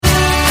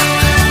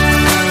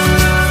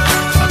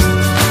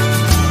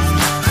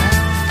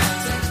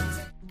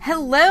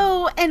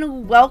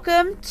and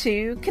welcome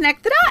to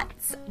Connect the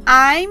Dots.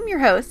 I'm your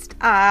host.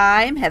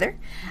 I'm Heather.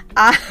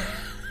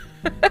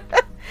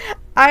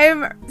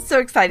 I'm so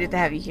excited to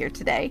have you here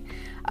today.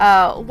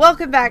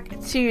 Welcome back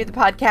to the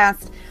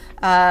podcast.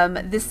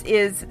 This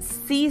is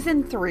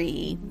season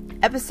 3,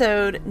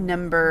 episode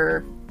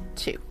number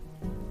 2.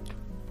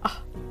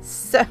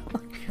 So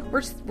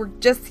we're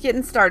just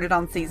getting started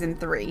on season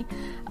 3.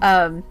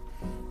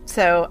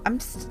 So I'm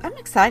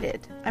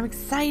excited. I'm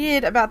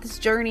excited about this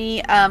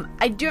journey.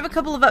 I do have a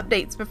couple of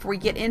updates before we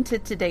get into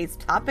today's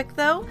topic,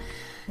 though.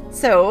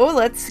 So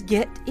let's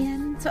get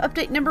in. So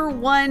update number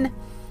 1,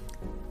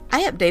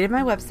 I updated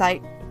my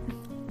website.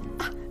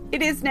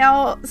 It is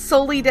now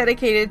solely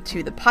dedicated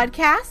to the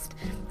podcast,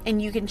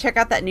 and you can check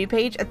out that new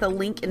page at the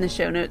link in the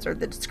show notes or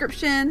the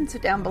description, so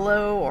down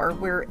below or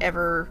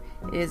wherever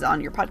it is on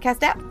your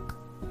podcast app.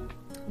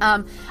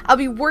 I'll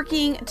be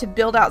working to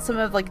build out some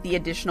of like the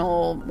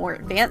additional more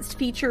advanced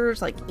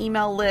features like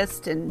email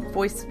list and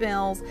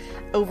voicemails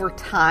over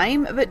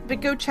time,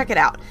 but go check it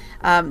out.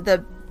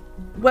 The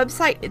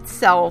website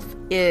itself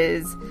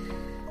is,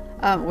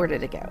 where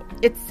did it go?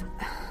 It's,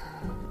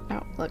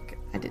 oh, look,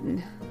 I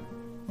didn't,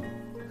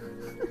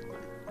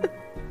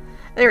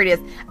 there it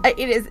is.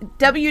 It is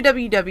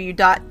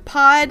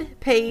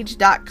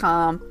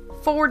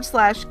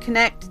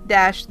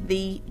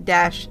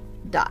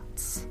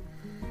www.podpage.com/connect-the-dots.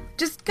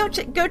 Just go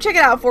check it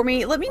out for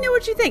me. Let me know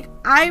what you think.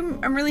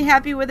 I'm really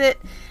happy with it.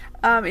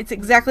 It's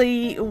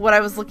exactly what I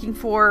was looking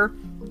for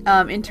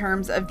in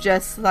terms of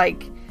just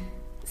like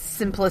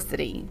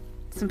simplicity.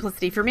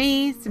 Simplicity for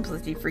me,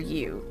 simplicity for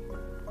you.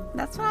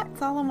 That's all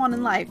I want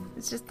in life.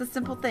 It's just the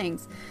simple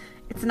things.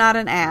 It's not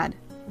an ad.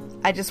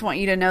 I just want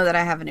you to know that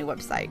I have a new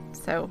website.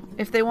 So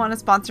if they want to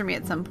sponsor me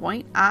at some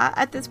point,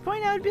 at this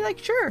point I would be like,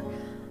 sure.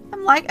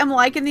 I'm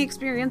liking the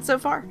experience so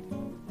far.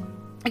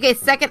 Okay,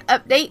 second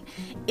update.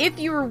 If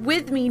you were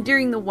with me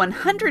during the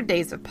 100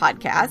 days of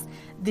podcast,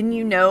 then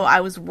you know I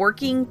was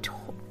working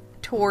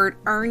toward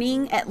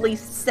earning at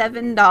least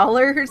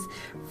 $7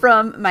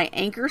 from my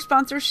Anchor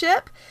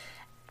sponsorship.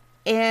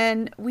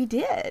 And we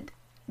did.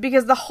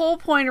 Because the whole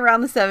point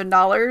around the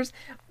 $7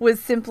 was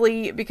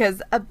simply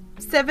because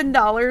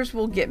 $7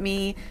 will get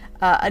me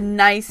a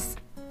nice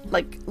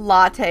like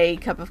latte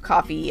cup of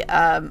coffee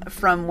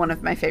from one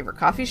of my favorite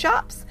coffee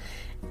shops.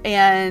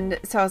 And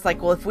so I was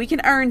like, well, if we can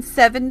earn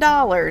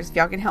 $7, if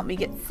y'all can help me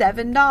get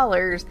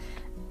 $7,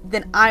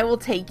 then I will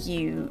take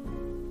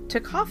you to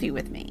coffee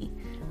with me.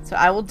 So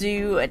I will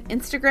do an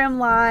Instagram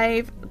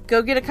live,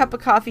 go get a cup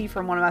of coffee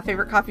from one of my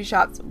favorite coffee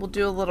shops. We'll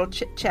do a little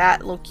chit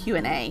chat, a little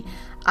Q&A.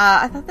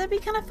 I thought that'd be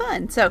kind of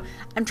fun. So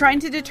I'm trying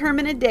to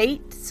determine a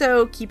date.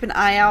 So keep an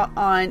eye out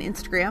on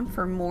Instagram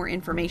for more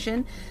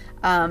information.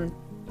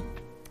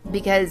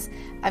 Because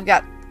I've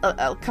got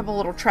a couple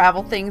little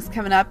travel things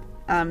coming up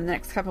the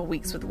next couple of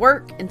weeks with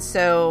work, and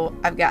so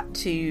I've got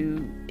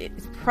to,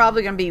 it's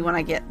probably going to be when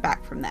I get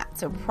back from that,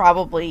 so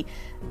probably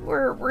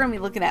we're going to be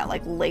looking at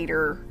like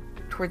later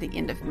toward the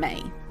end of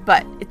May,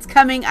 but it's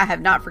coming. I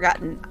have not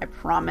forgotten, I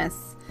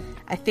promise.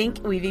 I think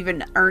we've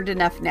even earned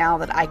enough now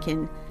that I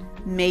can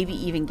maybe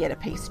even get a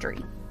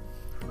pastry.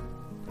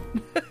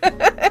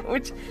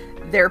 Which,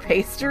 their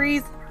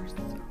pastries are so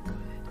good.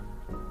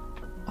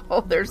 Oh,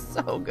 they're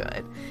so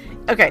good.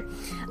 Okay,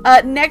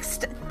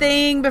 next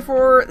thing,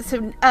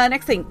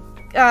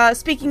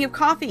 speaking of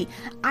coffee,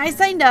 I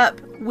signed up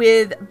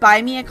with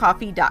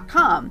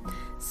buymeacoffee.com.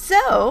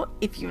 So,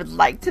 if you would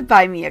like to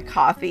buy me a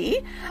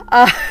coffee,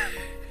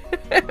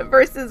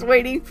 versus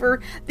waiting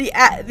for the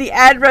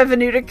ad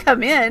revenue to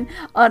come in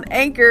on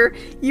Anchor,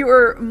 you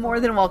are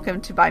more than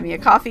welcome to buy me a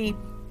coffee.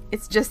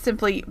 It's just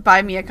simply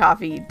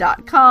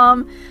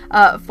buymeacoffee.com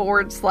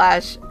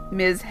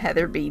 /Ms.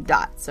 Heather B.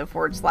 So /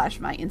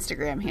 my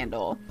Instagram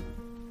handle.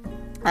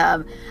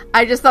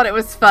 I just thought it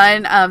was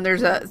fun.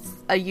 There's a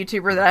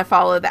YouTuber that I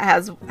follow that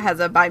has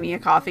a buy me a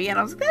coffee, and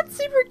I was like, that's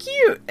super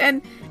cute.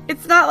 And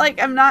it's not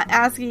like I'm not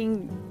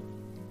asking,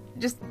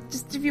 just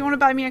if you want to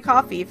buy me a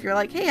coffee, if you're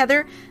like, hey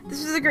Heather,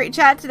 this was a great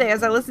chat today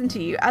as I listened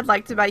to you, I'd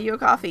like to buy you a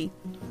coffee.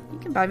 You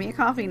can buy me a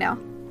coffee now.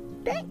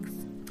 Thanks.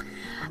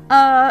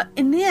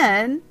 And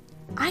then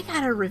I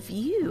got a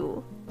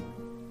review.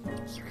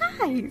 You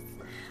guys.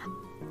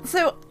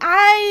 So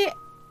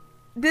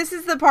this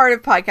is the part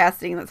of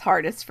podcasting that's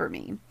hardest for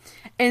me.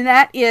 And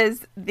that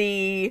is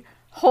the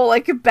whole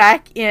like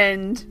back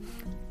end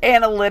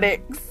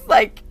analytics,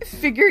 like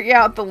figuring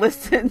out the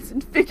listens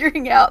and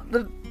figuring out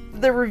the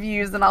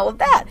reviews and all of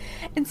that.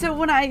 And so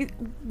when I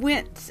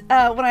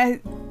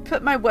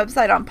put my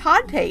website on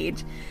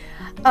Podpage,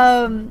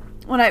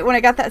 when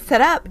I got that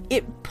set up,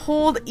 it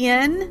pulled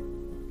in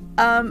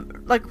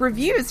like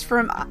reviews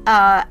from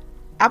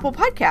Apple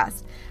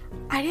Podcast.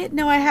 I didn't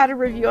know I had a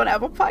review on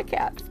Apple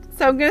Podcast.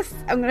 So I'm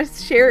gonna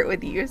share it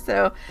with you.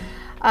 So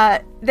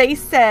they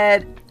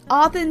said,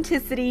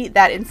 authenticity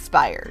that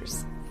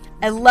inspires.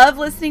 I love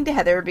listening to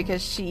Heather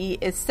because she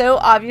is so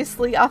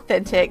obviously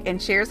authentic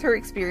and shares her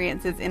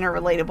experiences in a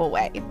relatable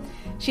way.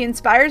 She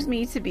inspires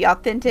me to be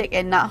authentic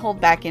and not hold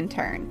back in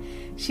turn.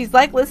 She's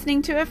like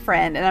listening to a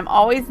friend, and I'm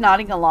always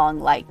nodding along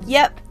like,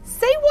 yep,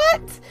 say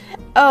what?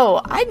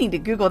 Oh, I need to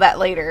Google that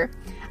later.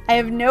 I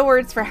have no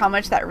words for how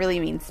much that really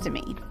means to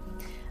me.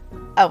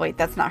 Oh, wait,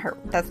 that's not her.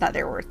 That's not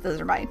their words. Those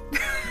are mine.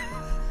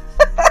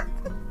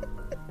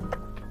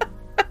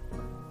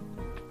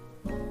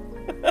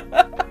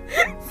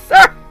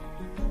 Sorry.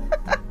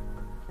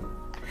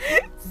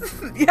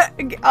 Yeah,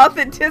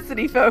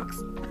 authenticity,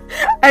 folks.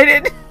 I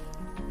didn't.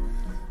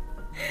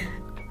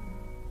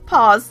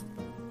 Pause.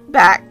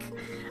 Back.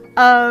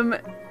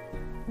 The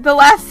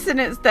last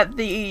sentence that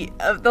the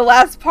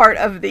last part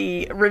of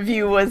the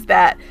review was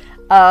that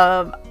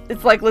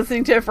it's like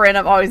listening to a friend.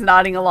 I'm always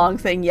nodding along,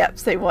 saying, "Yep,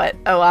 say what?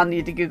 Oh, I'll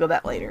need to Google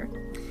that later."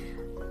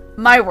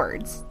 My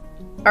words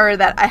are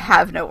that I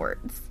have no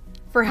words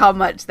for how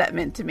much that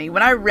meant to me.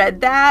 When I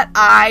read that,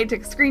 I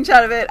took a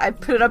screenshot of it. I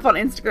put it up on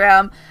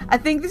Instagram. I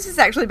think this is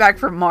actually back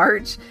from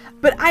March,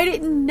 but I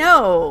didn't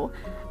know.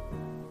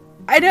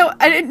 I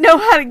didn't know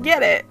how to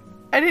get it.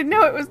 I didn't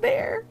know it was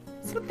there.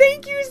 So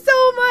thank you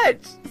so much.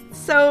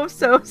 So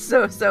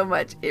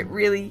much. It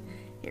really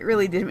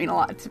did mean a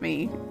lot to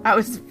me. I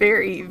was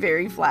very,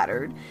 very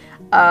flattered.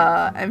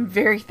 I'm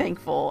very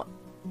thankful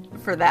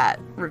for that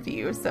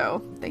review.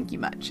 So thank you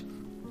much.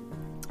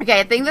 Okay,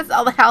 I think that's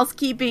all the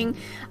housekeeping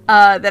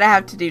that I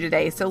have to do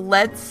today. So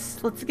let's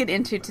get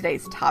into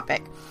today's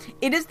topic.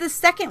 It is the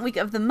second week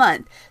of the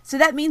month, so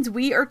that means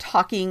we are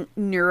talking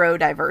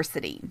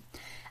neurodiversity.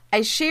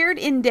 I shared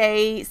in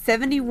day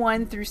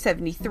 71 through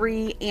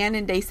 73 and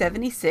in day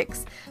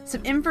 76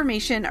 some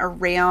information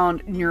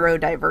around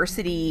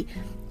neurodiversity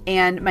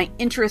and my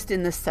interest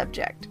in this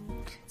subject.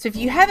 So if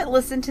you haven't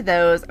listened to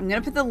those, I'm going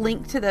to put the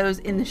link to those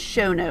in the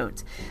show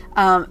notes.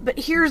 But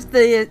here's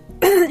the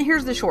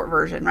short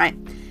version, right?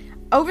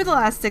 Over the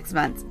last 6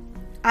 months,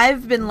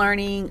 I've been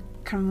learning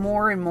kind of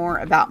more and more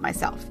about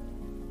myself.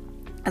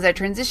 As I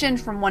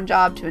transitioned from one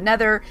job to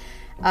another,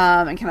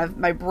 and kind of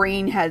my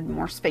brain had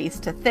more space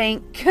to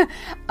think,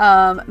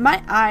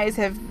 my eyes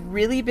have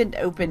really been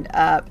opened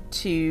up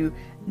to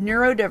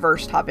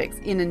neurodiverse topics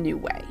in a new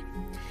way.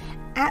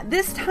 At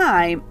this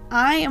time,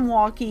 I am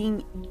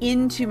walking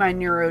into my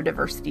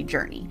neurodiversity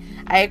journey.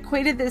 I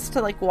equated this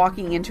to like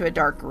walking into a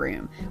dark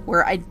room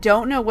where I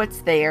don't know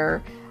what's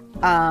there.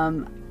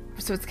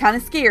 So it's kind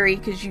of scary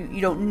because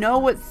you don't know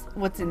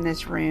what's in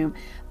this room,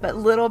 but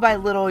little by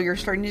little you're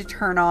starting to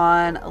turn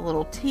on a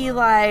little tea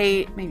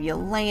light, maybe a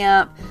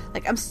lamp.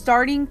 Like I'm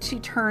starting to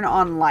turn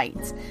on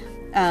lights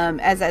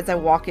as I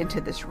walk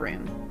into this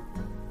room.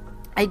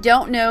 I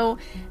don't know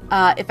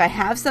if I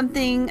have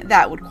something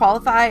that would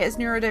qualify as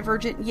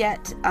neurodivergent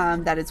yet.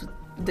 That is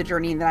the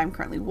journey that I'm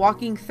currently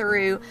walking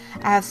through.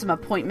 I have some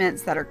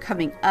appointments that are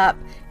coming up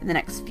in the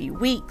next few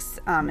weeks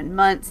and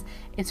months.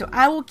 And so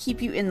I will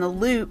keep you in the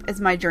loop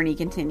as my journey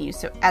continues.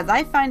 So as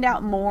I find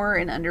out more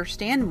and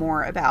understand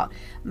more about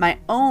my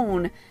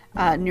own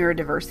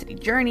neurodiversity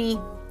journey,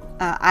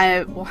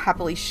 I will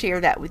happily share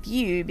that with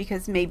you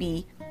because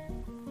maybe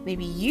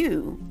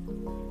you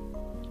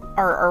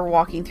are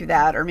walking through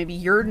that, or maybe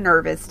you're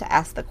nervous to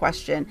ask the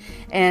question.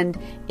 And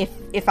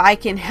if I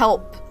can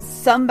help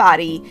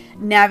somebody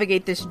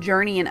navigate this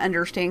journey and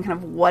understand kind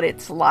of what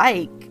it's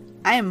like,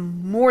 I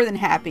am more than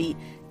happy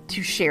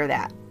to share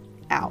that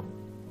out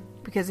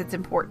because it's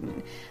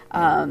important.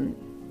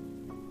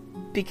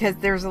 Because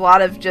there's a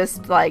lot of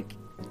just like,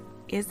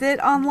 is it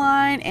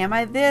online? Am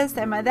I this?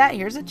 Am I that?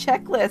 Here's a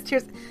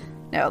checklist.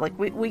 No, like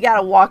we got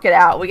to walk it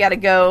out. We got to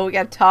go. We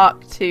got to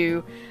talk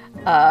to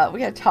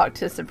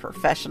some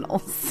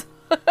professionals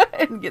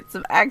and get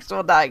some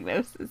actual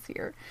diagnosis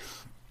here.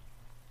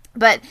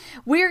 But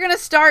we're going to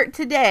start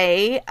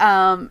today.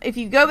 If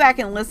you go back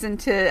and listen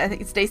to, I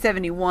think it's day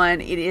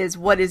 71, it is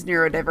what is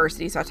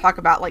neurodiversity. So I talk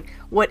about like,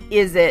 what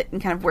is it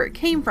and kind of where it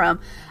came from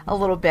a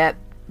little bit.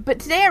 But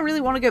today I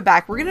really want to go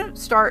back. We're going to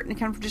start and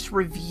kind of just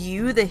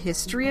review the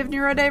history of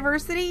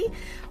neurodiversity,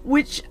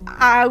 which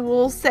I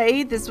will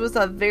say this was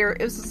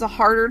it was a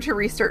harder to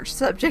research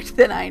subject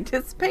than I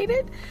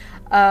anticipated.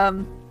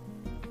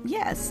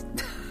 Yes.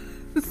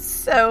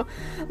 So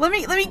let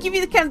me give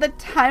you the kind of the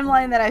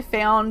timeline that I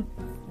found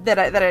that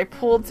I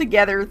pulled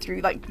together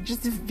through like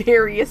just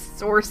various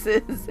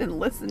sources and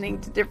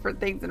listening to different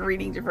things and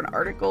reading different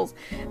articles.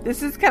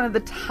 This is kind of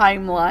the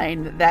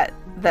timeline that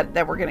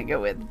we're going to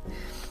go with.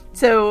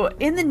 So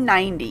in the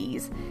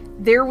 90s,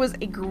 there was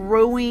a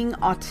growing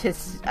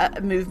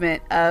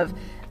movement of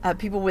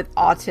people with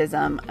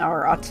autism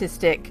or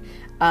autistic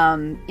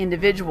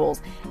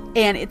individuals,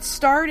 and it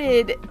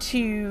started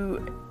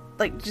to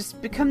like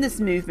just become this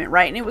movement,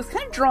 right? And it was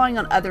kind of drawing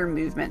on other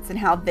movements and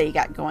how they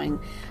got going,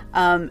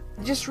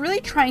 just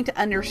really trying to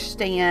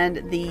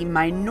understand the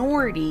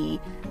minority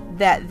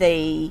that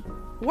they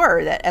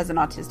were, that as an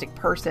autistic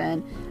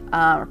person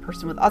or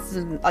person with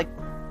autism, like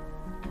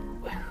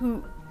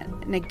who,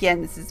 and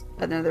again, this is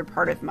another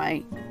part of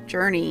my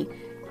journey,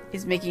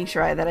 is making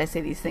sure that I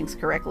say these things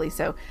correctly.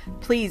 So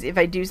please, if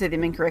I do say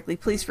them incorrectly,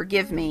 please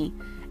forgive me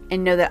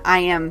and know that I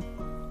am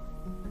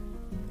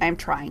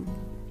trying.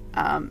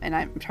 And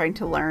I'm trying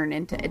to learn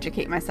and to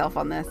educate myself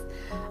on this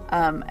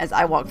as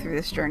I walk through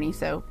this journey.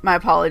 So my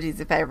apologies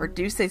if I ever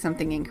do say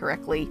something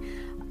incorrectly.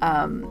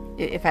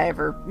 If I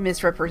ever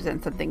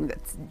misrepresent something,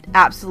 that's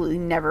absolutely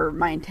never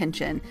my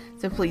intention.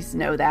 So please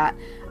know that.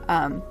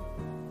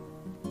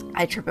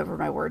 I trip over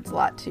my words a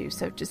lot too.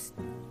 So just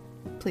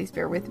please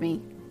bear with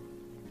me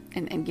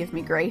and give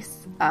me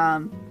grace.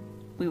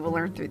 We will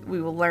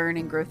learn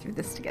and grow through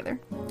this together.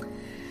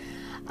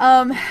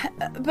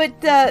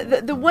 But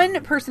the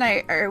one person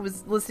I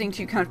was listening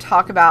to kind of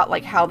talk about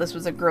like how this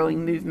was a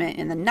growing movement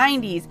in the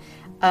 90s,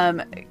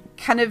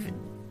 kind of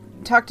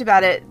talked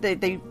about it.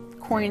 They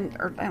coined,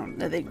 or I don't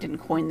know, they didn't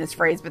coin this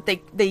phrase, but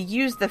they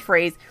used the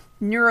phrase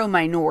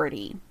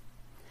neurominority.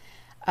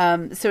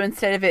 So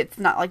instead of it's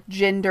not like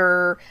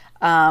gender,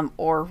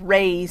 or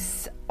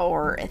race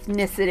or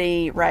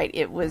ethnicity, right?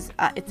 It's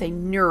a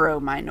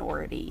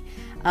neurominority.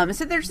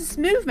 So there's this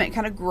movement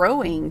kind of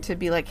growing to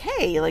be like,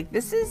 hey, like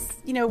this is,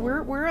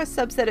 we're a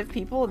subset of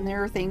people, and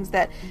there are things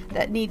that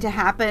need to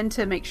happen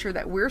to make sure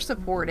that we're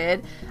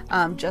supported,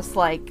 just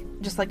like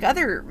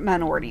other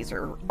minorities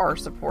are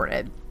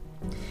supported.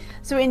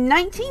 So in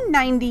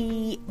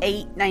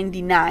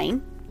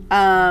 1998-99,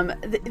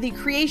 the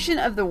creation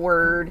of the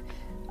word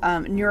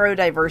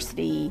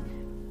neurodiversity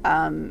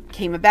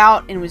came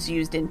about and was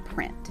used in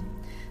print.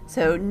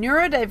 So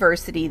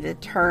neurodiversity, the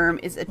term,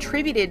 is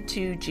attributed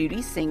to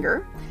Judy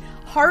Singer.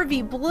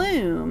 Harvey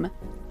Bloom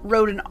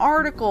wrote an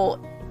article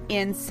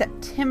in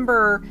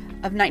September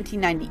of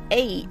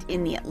 1998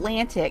 in The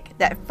Atlantic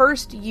that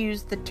first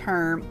used the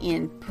term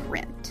in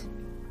print.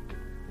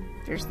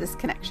 There's this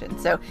connection.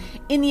 So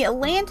in the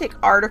Atlantic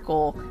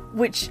article,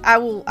 which I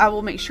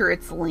will make sure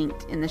it's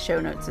linked in the show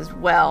notes as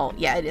well.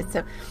 Yeah, it is.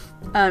 So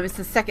it's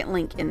the second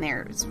link in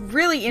there. It's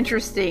really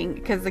interesting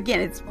because,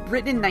 again, it's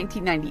written in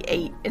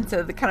 1998. And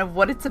so the kind of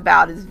what it's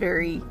about is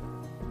very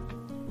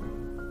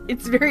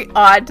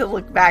odd to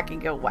look back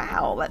and go,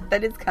 wow,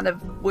 that is kind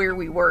of where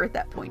we were at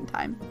that point in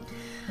time.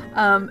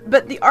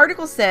 But the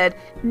article said,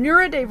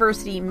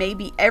 neurodiversity may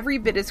be every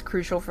bit as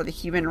crucial for the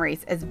human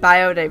race as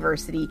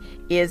biodiversity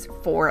is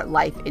for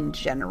life in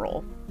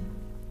general.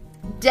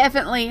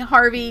 Definitely,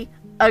 Harvey,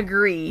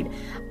 agreed.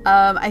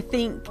 I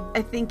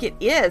think it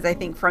is. I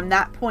think from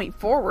that point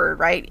forward,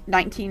 right,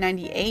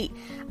 1998,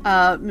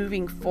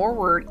 moving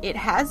forward, it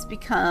has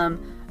become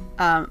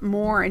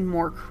more and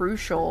more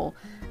crucial,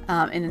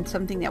 and it's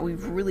something that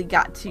we've really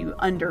got to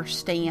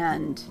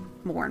understand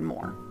more and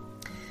more.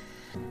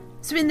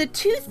 So in the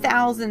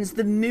 2000s,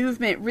 the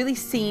movement really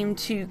seemed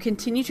to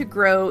continue to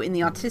grow in the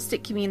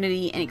autistic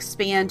community and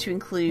expand to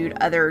include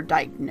other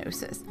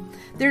diagnoses.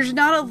 There's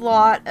not a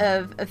lot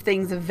of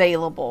things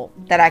available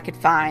that I could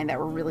find that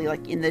were really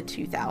like in the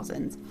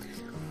 2000s.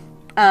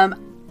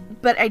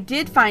 But I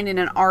did find in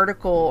an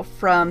article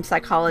from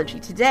Psychology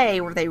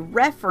Today where they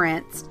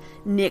referenced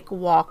Nick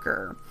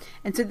Walker.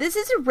 And so this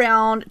is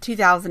around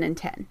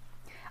 2010.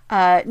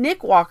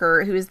 Nick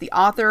Walker, who is the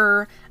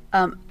author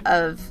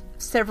of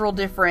several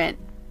different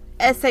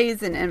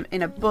essays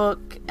in a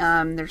book.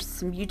 There's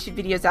some YouTube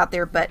videos out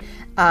there, but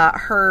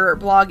her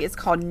blog is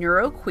called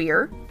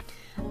Neuroqueer.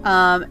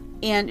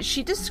 And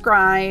she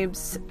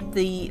describes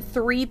the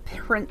three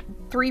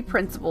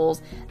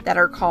principles that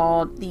are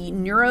called the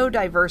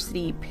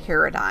neurodiversity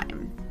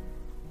paradigm.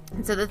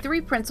 And so the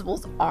three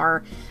principles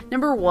are,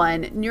 number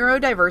one,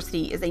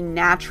 neurodiversity is a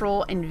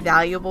natural and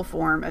valuable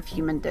form of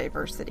human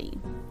diversity.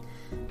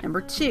 Number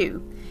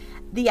two,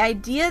 the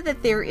idea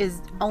that there is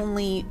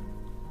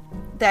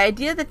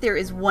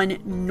one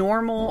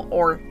normal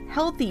or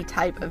healthy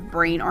type of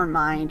brain or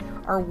mind,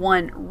 or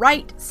one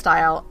right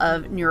style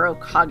of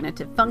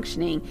neurocognitive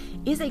functioning,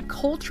 is a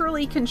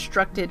culturally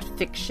constructed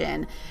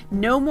fiction,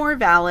 no more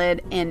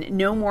valid and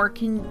no more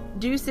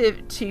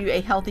conducive to a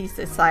healthy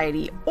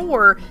society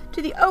or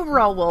to the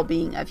overall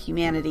well-being of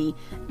humanity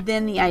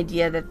than the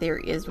idea that there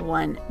is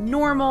one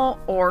normal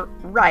or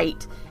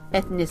right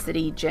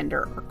ethnicity,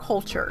 gender, or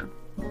culture.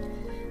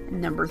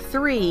 Number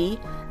three,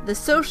 the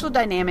social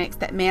dynamics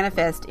that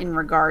manifest in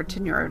regard to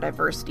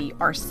neurodiversity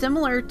are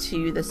similar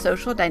to the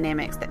social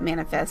dynamics that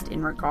manifest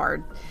in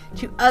regard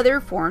to other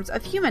forms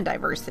of human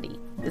diversity.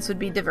 This would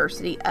be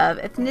diversity of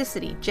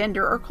ethnicity,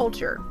 gender, or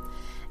culture.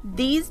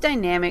 These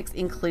dynamics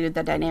include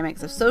the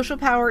dynamics of social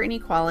power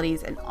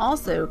inequalities and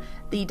also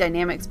the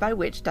dynamics by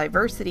which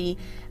diversity,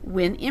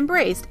 when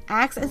embraced,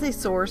 acts as a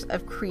source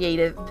of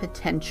creative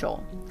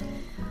potential.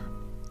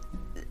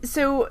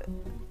 So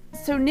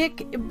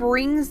Nick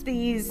brings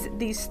this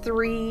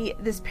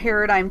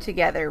paradigm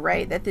together,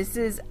 right? That this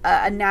is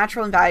a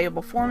natural and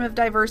valuable form of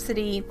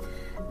diversity,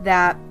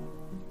 that,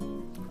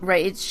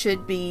 right, it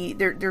should be,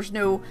 there's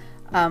no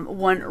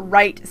one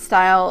right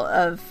style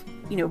of,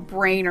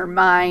 brain or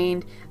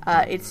mind.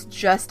 It's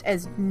just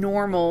as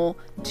normal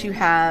to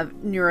have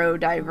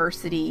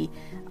neurodiversity,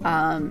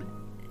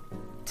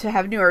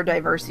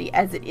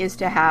 as it is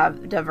to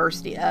have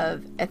diversity of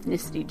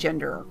ethnicity,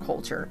 gender, or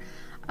culture.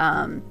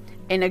 And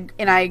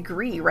I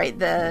agree, right?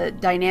 The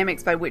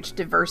dynamics by which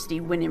diversity,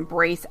 when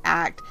embraced,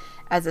 act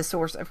as a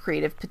source of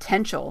creative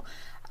potential.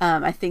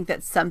 I think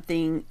that's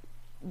something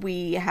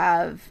we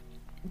have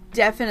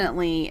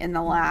definitely in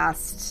the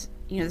last,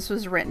 this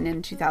was written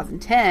in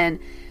 2010,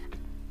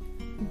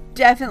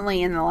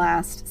 definitely in the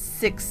last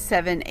 6,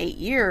 7, 8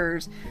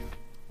 years,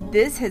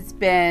 this has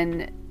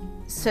been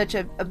such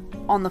a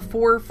on the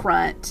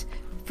forefront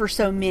for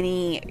so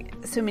many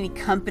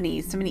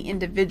companies, so many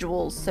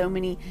individuals, so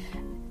many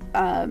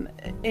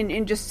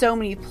in just so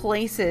many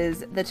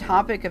places, the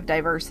topic of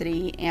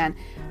diversity, and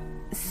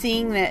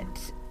seeing that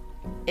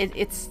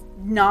it's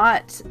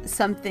not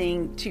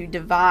something to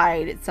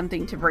divide, it's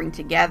something to bring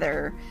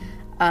together,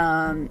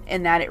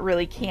 and that it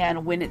really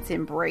can, when it's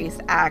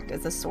embraced, act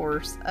as a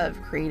source of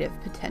creative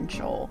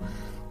potential.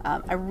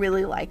 I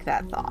really like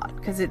that thought,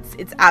 because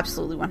it's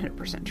absolutely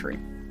 100% true.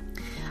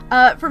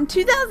 From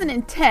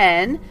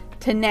 2010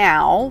 to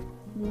now,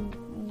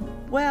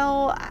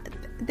 well,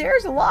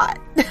 there's a lot.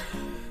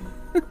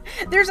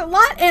 There's a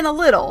lot and a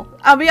little.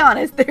 I'll be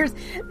honest. There's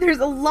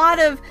a lot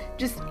of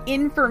just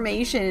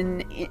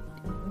information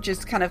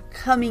just kind of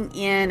coming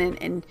in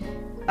and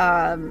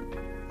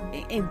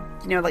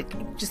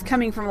like just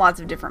coming from lots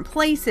of different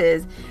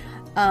places.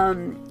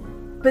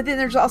 But then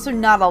there's also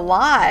not a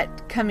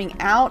lot coming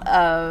out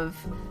of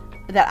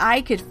that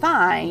I could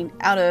find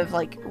out of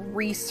like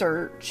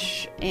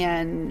research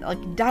and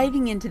like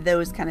diving into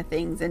those kind of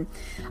things. And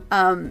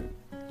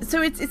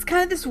so it's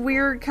kind of this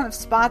weird kind of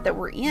spot that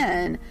we're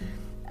in.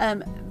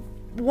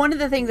 One of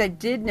the things I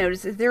did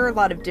notice is there are a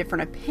lot of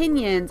different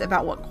opinions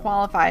about what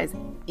qualifies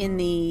in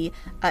the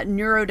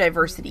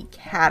neurodiversity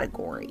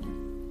category.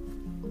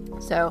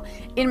 So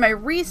in my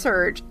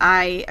research,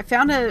 I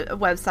found a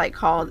website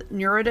called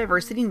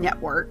Neurodiversity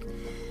Network,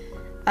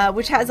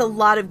 which has a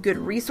lot of good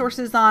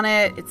resources on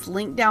it. It's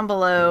linked down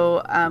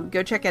below.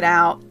 Go check it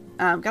out.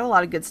 Got a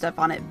lot of good stuff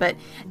on it, but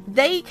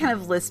they kind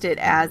of list it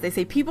as, they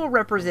say, people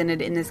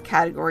represented in this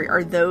category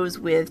are those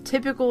with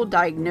typical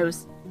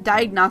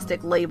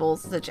diagnostic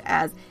labels such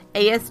as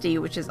ASD,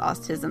 which is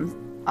autistic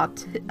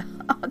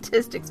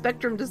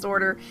spectrum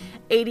disorder,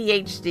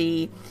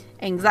 ADHD,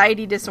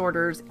 anxiety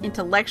disorders,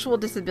 intellectual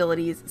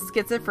disabilities,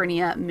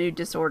 schizophrenia, mood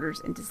disorders,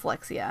 and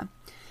dyslexia.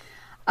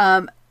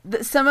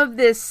 Some of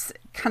this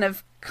kind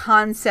of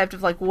concept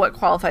of like what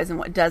qualifies and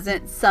what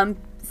doesn't, some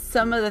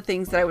of the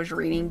things that I was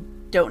reading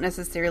don't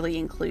necessarily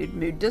include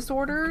mood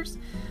disorders.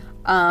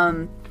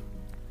 And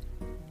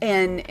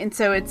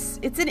so it's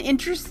an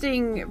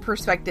interesting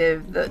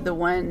perspective. The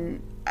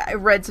one, I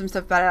read some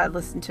stuff about it, I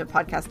listened to a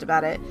podcast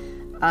about it,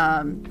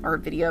 or a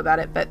video about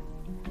it, but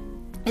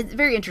it's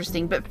very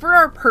interesting. But for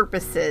our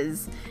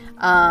purposes,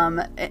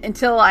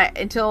 until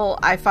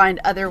I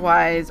find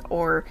otherwise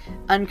or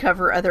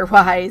uncover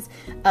otherwise,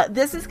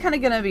 this is kind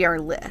of going to be our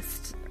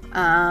list.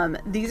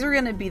 These are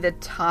going to be the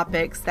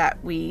topics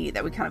that we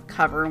kind of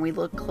cover and we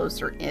look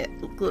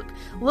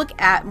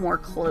at more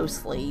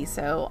closely.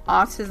 So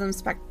autism,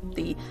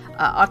 the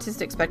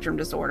autistic spectrum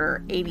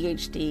disorder,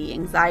 ADHD,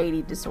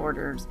 anxiety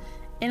disorders,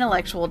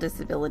 intellectual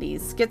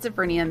disabilities,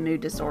 schizophrenia,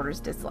 mood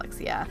disorders,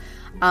 dyslexia.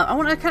 I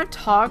want to kind of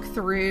talk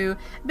through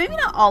maybe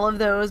not all of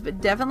those, but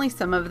definitely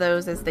some of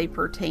those as they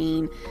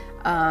pertain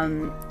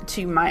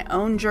to my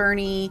own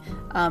journey,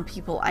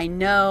 people I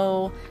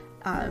know,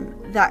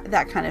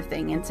 that kind of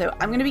thing. And so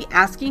I'm going to be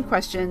asking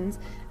questions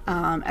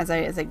as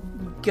I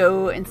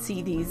go and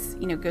see these,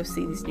 go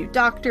see these new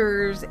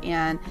doctors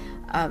and,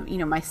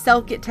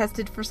 myself get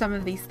tested for some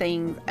of these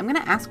things. I'm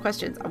going to ask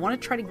questions. I want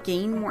to try to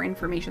gain more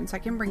information so I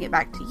can bring it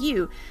back to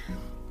you,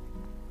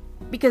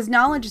 because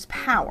knowledge is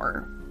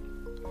power.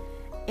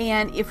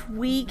 And if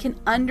we can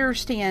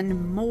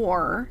understand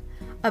more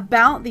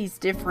about these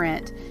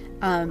different,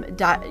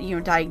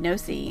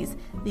 diagnoses,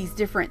 these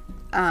different,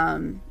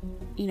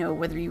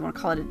 whether you want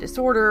to call it a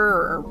disorder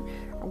or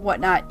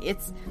whatnot,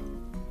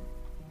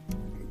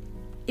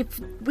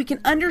 if we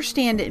can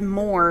understand it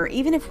more,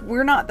 even if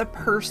we're not the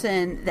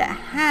person that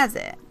has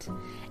it,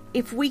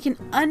 if we can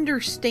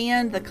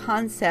understand the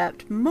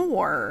concept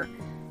more,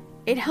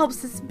 it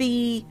helps us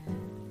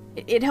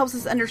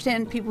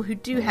understand people who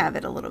do have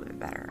it a little bit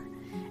better.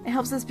 It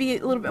helps us be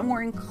a little bit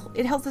more,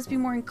 it helps us be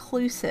more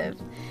inclusive.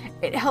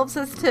 It helps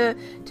us to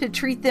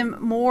treat them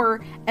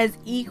more as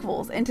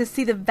equals and to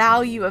see the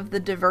value of the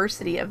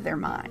diversity of their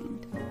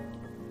mind.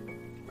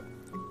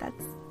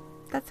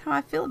 That's how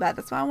I feel about it.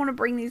 That's why I want to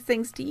bring these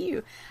things to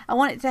you. I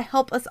want it to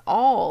help us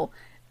all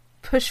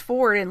push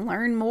forward and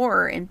learn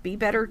more and be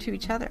better to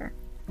each other.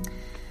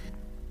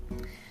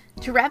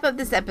 To wrap up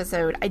this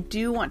episode, I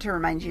do want to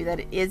remind you that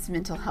it is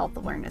Mental Health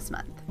Awareness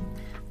Month.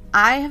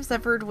 I have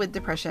suffered with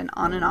depression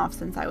on and off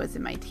since I was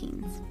in my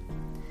teens.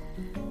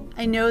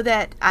 I know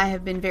that I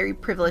have been very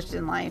privileged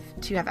in life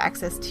to have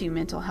access to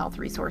mental health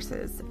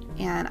resources,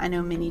 and I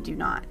know many do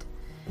not.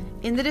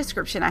 In the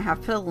description, I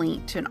have put a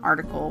link to an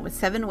article with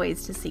 7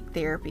 ways to seek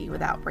therapy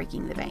without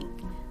breaking the bank.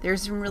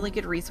 There's some really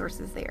good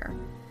resources there.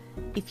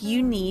 If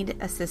you need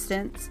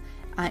assistance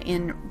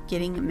in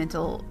getting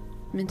mental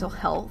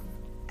health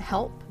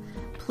help,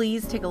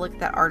 please take a look at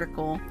that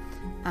article.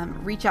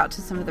 reach out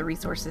to some of the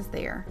resources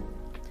there.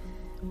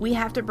 We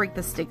have to break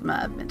the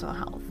stigma of mental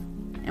health,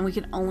 and we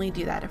can only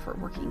do that if we're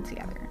working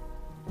together.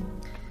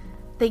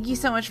 Thank you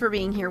so much for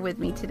being here with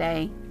me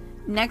today.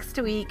 Next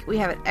week, we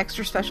have an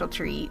extra special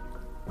treat.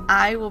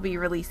 I will be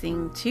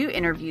releasing 2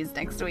 interviews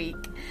next week.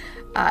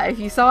 If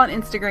you saw on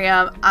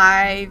Instagram,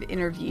 I've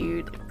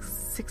interviewed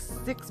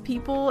six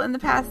people in the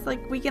past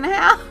week and a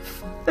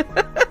half.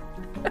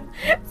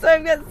 So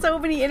I've got so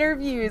many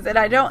interviews, and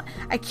I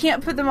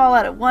can't put them all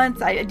out at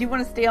once. I do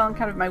want to stay on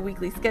kind of my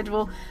weekly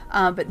schedule,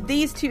 but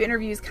these 2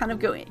 interviews kind of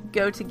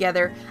go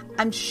together.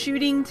 I'm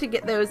shooting to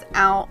get those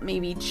out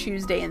maybe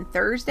Tuesday and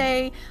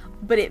Thursday,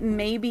 but it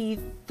may be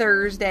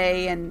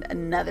Thursday and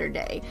another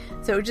day.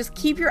 So just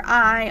keep your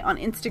eye on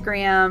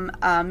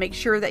Instagram. Make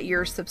sure that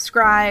you're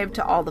subscribed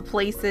to all the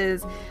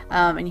places,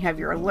 and you have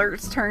your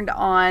alerts turned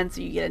on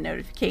so you get a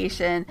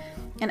notification.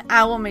 And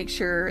I will make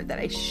sure that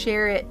I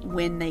share it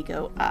when they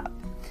go up,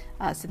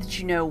 so that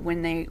you know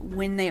when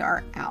they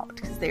are out,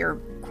 because they are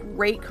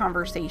great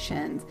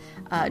conversations,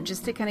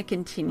 just to kind of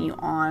continue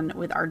on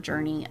with our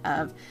journey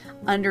of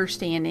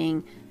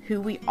understanding who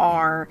we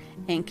are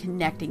and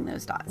connecting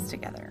those dots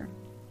together.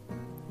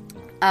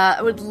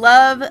 I would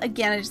love,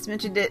 again, I just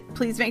mentioned it,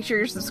 please make sure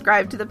you're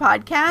subscribed to the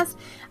podcast.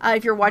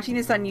 If you're watching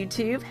this on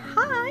YouTube,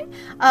 hi!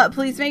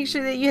 Please make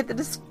sure that you hit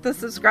the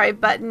subscribe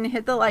button,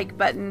 hit the like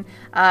button,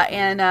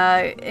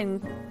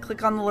 and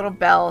click on the little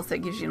bell so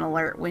it gives you an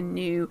alert when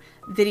new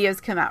videos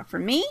come out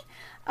from me.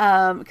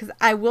 Because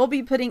I will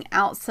be putting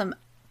out some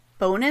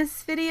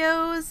bonus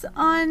videos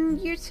on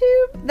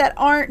YouTube that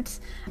aren't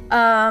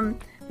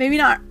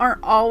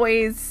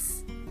always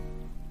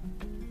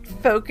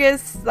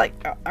focused,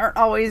 aren't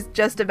always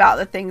just about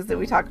the things that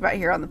we talk about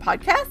here on the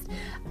podcast.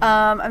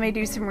 I may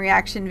do some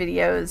reaction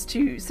videos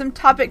to some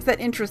topics that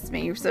interest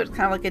me, so it's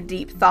kind of like a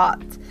deep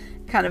thought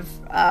kind of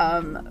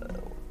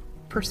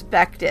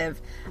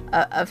perspective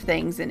of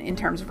things in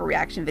terms of a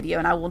reaction video,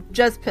 and I will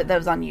just put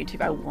those on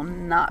YouTube. I will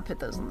not put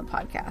those on the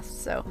podcast,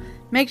 so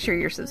make sure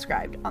you're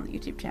subscribed on the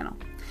YouTube channel.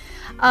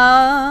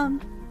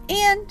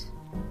 And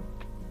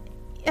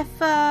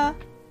if I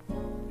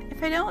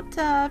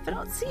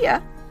don't see ya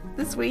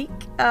this week,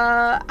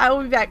 I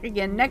will be back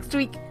again next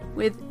week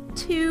with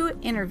 2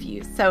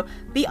 interviews, so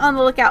be on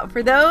the lookout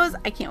for those.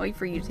 I can't wait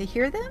for you to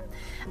hear them.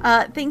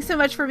 Thanks so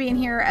much for being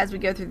here as we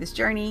go through this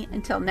journey.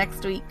 Until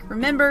next week,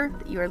 remember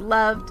that you are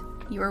loved,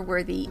 you are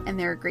worthy, and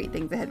there are great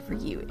things ahead for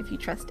you if you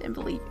trust and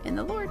believe in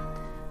the Lord.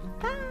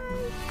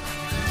 Bye!